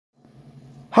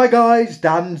Hi guys,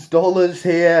 Dan's Dollars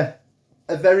here.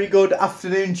 A very good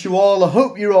afternoon to you all. I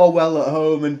hope you're all well at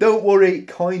home, and don't worry,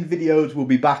 coin videos will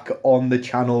be back on the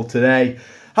channel today.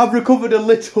 I've recovered a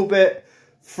little bit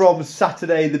from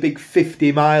Saturday, the big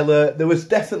 50 miler. There was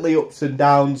definitely ups and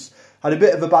downs. Had a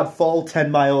bit of a bad fall 10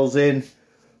 miles in,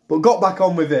 but got back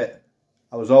on with it.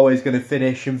 I was always going to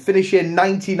finish, and finishing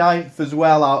 99th as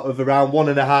well out of around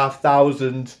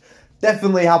 1,500.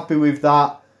 Definitely happy with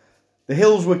that. The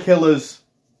hills were killers,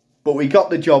 but we got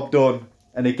the job done.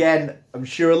 And again, I'm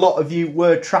sure a lot of you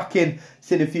were tracking.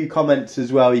 Seen a few comments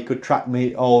as well. You could track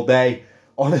me all day.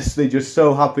 Honestly, just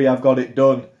so happy I've got it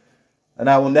done. And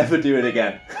I will never do it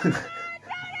again.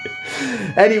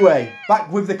 Anyway,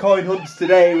 back with the coin hunts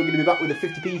today. We're going to be back with the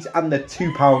 50p's and the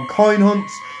 £2 coin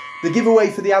hunts. The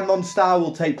giveaway for the Andon Star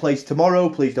will take place tomorrow.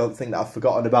 Please don't think that I've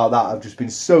forgotten about that. I've just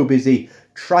been so busy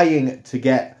trying to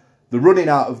get the running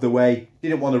out of the way.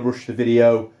 Didn't want to rush the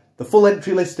video. The full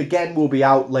entry list again will be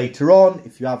out later on.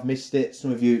 If you have missed it,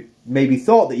 some of you maybe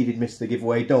thought that you did miss the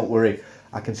giveaway. Don't worry,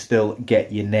 I can still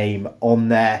get your name on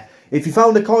there. If you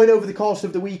found a coin over the course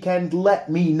of the weekend,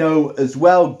 let me know as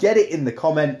well. Get it in the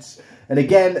comments. And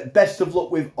again, best of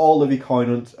luck with all of your coin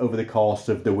hunts over the course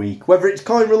of the week. Whether it's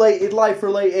coin related, life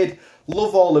related,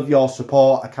 love all of your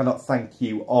support. I cannot thank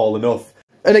you all enough.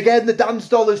 And again, the Dan's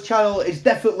Dollars channel is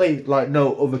definitely like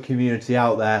no other community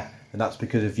out there. And that's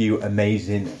because of you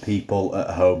amazing people at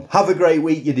home. Have a great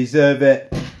week, you deserve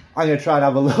it. I'm going to try and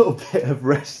have a little bit of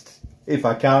rest if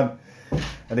I can.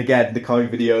 And again, the coin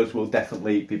videos will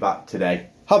definitely be back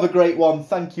today. Have a great one.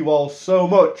 Thank you all so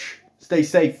much. Stay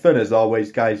safe, and as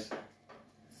always, guys,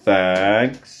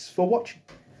 thanks for watching.